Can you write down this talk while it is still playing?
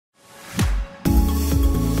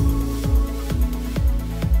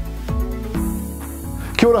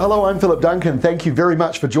Kia ora, hello, I'm Philip Duncan. Thank you very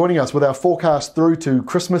much for joining us with our forecast through to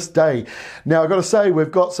Christmas Day. Now, I've got to say,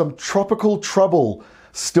 we've got some tropical trouble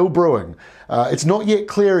still brewing. It's not yet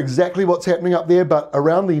clear exactly what's happening up there, but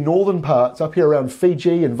around the northern parts, up here around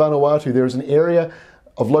Fiji and Vanuatu, there is an area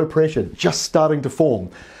of low pressure just starting to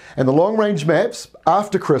form. And the long-range maps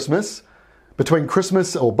after Christmas, between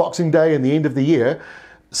Christmas or Boxing Day and the end of the year,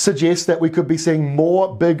 suggests that we could be seeing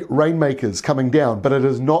more big rainmakers coming down, but it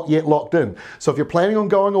is not yet locked in. So if you're planning on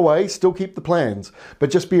going away, still keep the plans, but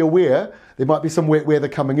just be aware there might be some wet weather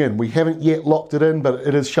coming in. We haven't yet locked it in, but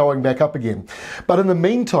it is showing back up again. But in the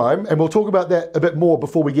meantime, and we'll talk about that a bit more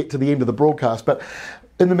before we get to the end of the broadcast, but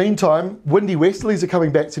in the meantime, windy westerlies are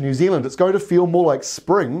coming back to New Zealand. It's going to feel more like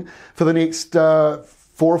spring for the next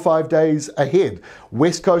 4 or 5 days ahead.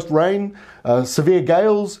 West coast rain, severe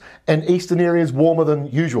gales, and eastern areas warmer than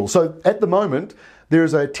usual. So at the moment, there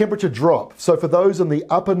is a temperature drop. So for those in the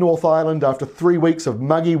upper North Island, after 3 weeks of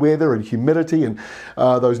muggy weather and humidity and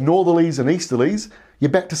those northerlies and easterlies,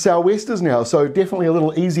 you're back to southwesters now. So definitely a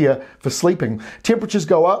little easier for sleeping. Temperatures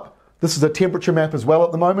go up. This is a temperature map as well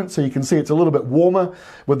at the moment, so you can see it's a little bit warmer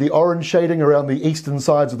with the orange shading around the eastern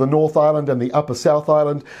sides of the North Island and the upper South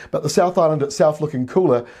Island, but the South Island itself looking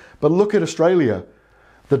cooler. But look at Australia.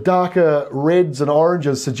 The darker reds and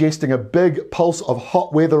oranges suggesting a big pulse of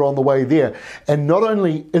hot weather on the way there. And not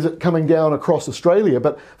only is it coming down across Australia,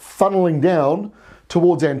 but funneling down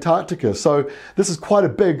towards Antarctica. So this is quite a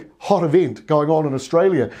big hot event going on in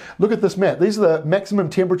Australia. Look at this map. These are the maximum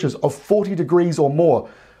temperatures of 40 degrees or more.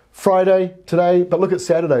 Friday, today, but look at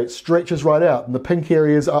Saturday, it stretches right out and the pink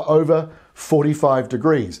areas are over 45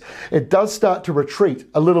 degrees. It does start to retreat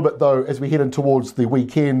a little bit though as we head in towards the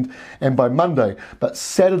weekend and by Monday, but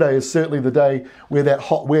Saturday is certainly the day where that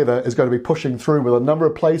hot weather is going to be pushing through with a number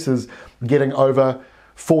of places getting over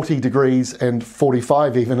 40 degrees and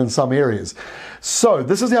 45 even in some areas. So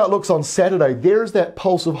this is how it looks on Saturday. There is that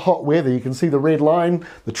pulse of hot weather. You can see the red line,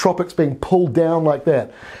 the tropics being pulled down like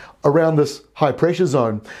that around this high pressure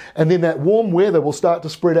zone. And then that warm weather will start to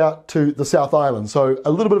spread out to the South Island. So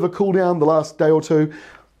a little bit of a cool down the last day or two,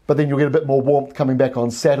 but then you'll get a bit more warmth coming back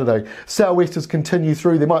on Saturday. Southwesters continue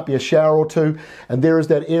through. There might be a shower or two, and there is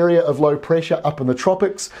that area of low pressure up in the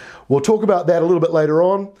tropics. We'll talk about that a little bit later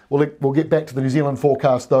on. We'll get back to the New Zealand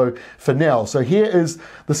forecast though for now. So here is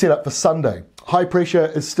the setup for Sunday. High pressure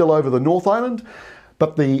is still over the North Island,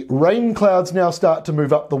 but the rain clouds now start to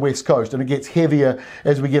move up the west coast and it gets heavier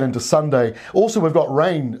as we get into Sunday. Also, we've got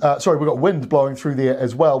we've got wind blowing through there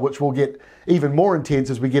as well, which will get even more intense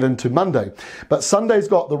as we get into Monday. But Sunday's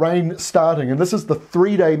got the rain starting, and this is the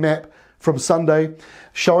 3-day map from Sunday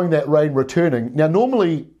showing that rain returning. Now,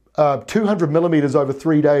 normally 200 millimetres over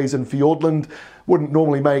 3 days in Fiordland wouldn't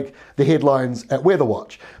normally make the headlines at Weather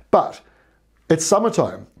Watch. But it's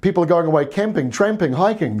summertime. People are going away camping, tramping,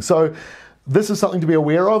 hiking. So this is something to be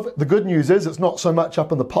aware of. The good news is it's not so much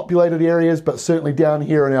up in the populated areas, but certainly down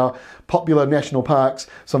here in our popular national parks,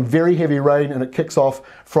 some very heavy rain, and it kicks off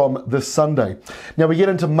from this Sunday. Now we get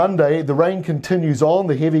into Monday, the rain continues on,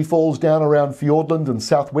 the heavy falls down around Fiordland and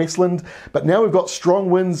southwestland, but now we've got strong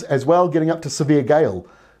winds as well, getting up to severe gale.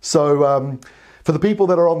 So for the people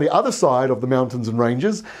that are on the other side of the mountains and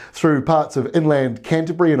ranges, through parts of inland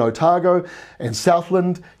Canterbury and Otago and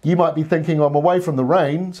Southland, you might be thinking, I'm away from the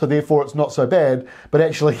rain, so therefore it's not so bad, but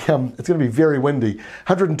actually it's going to be very windy.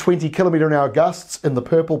 120 kilometre an hour gusts in the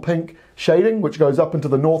purple-pink shading, which goes up into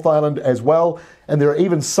the North Island as well, and there are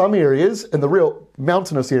even some areas, in the real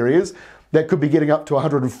mountainous areas, that could be getting up to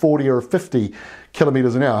 140 or 50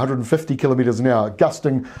 kilometres an hour, 150 kilometres an hour,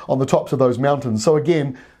 gusting on the tops of those mountains. So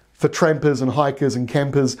again, for trampers and hikers and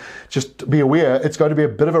campers, just be aware it's going to be a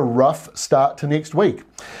bit of a rough start to next week.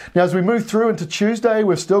 Now as we move through into Tuesday,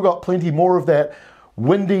 we've still got plenty more of that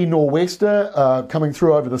windy nor'wester coming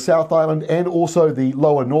through over the South Island and also the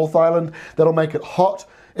lower North Island. That'll make it hot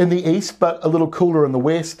in the east, but a little cooler in the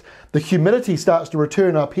west. The humidity starts to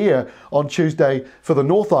return up here on Tuesday for the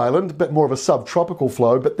North Island, a bit more of a subtropical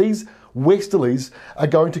flow, but these westerlies are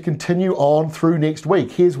going to continue on through next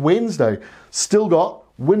week. Here's Wednesday, still got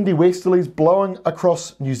windy westerlies blowing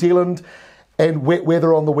across New Zealand and wet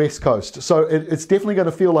weather on the west coast. So it's definitely going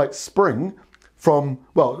to feel like spring from,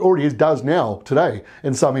 well, it already does now today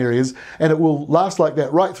in some areas, and it will last like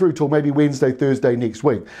that right through till maybe Wednesday, Thursday next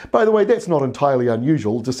week. By the way, that's not entirely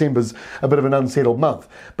unusual. December's a bit of an unsettled month.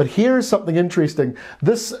 But here is something interesting.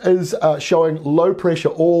 This is showing low pressure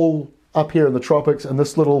all up here in the tropics and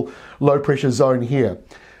this little low pressure zone here.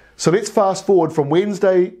 So let's fast forward from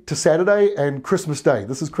Wednesday to Saturday and Christmas Day.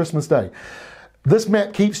 This is Christmas Day. This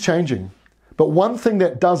map keeps changing, but one thing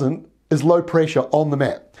that doesn't is low pressure on the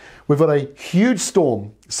map. We've got a huge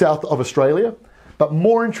storm south of Australia, But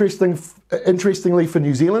more interestingly for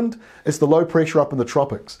New Zealand, it's the low pressure up in the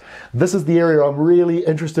tropics. This is the area I'm really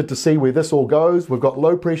interested to see where this all goes. We've got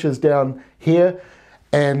low pressures down here,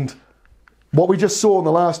 and what we just saw in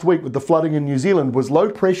the last week with the flooding in New Zealand was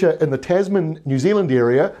low pressure in the Tasman, New Zealand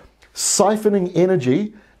area, siphoning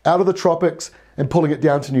energy out of the tropics and pulling it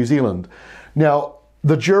down to New Zealand. Now,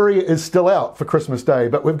 the jury is still out for Christmas Day,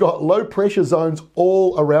 but we've got low pressure zones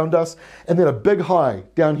all around us and then a big high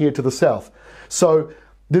down here to the south. So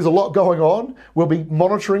there's a lot going on. We'll be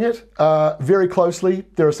monitoring it very closely.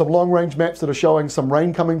 There are some long range maps that are showing some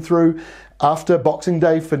rain coming through after Boxing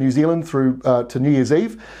Day for New Zealand through to New Year's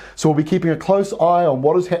Eve. So we'll be keeping a close eye on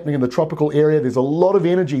what is happening in the tropical area. There's a lot of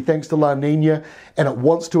energy thanks to La Nina, and it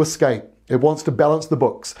wants to escape. It wants to balance the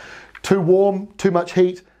books. Too warm, too much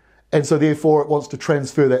heat, and so therefore it wants to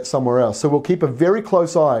transfer that somewhere else. So we'll keep a very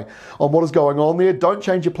close eye on what is going on there. Don't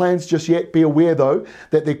change your plans just yet. Be aware though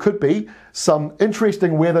that there could be some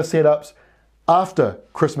interesting weather setups after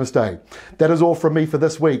Christmas Day. That is all from me for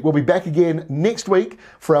this week. We'll be back again next week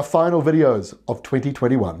for our final videos of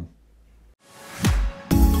 2021.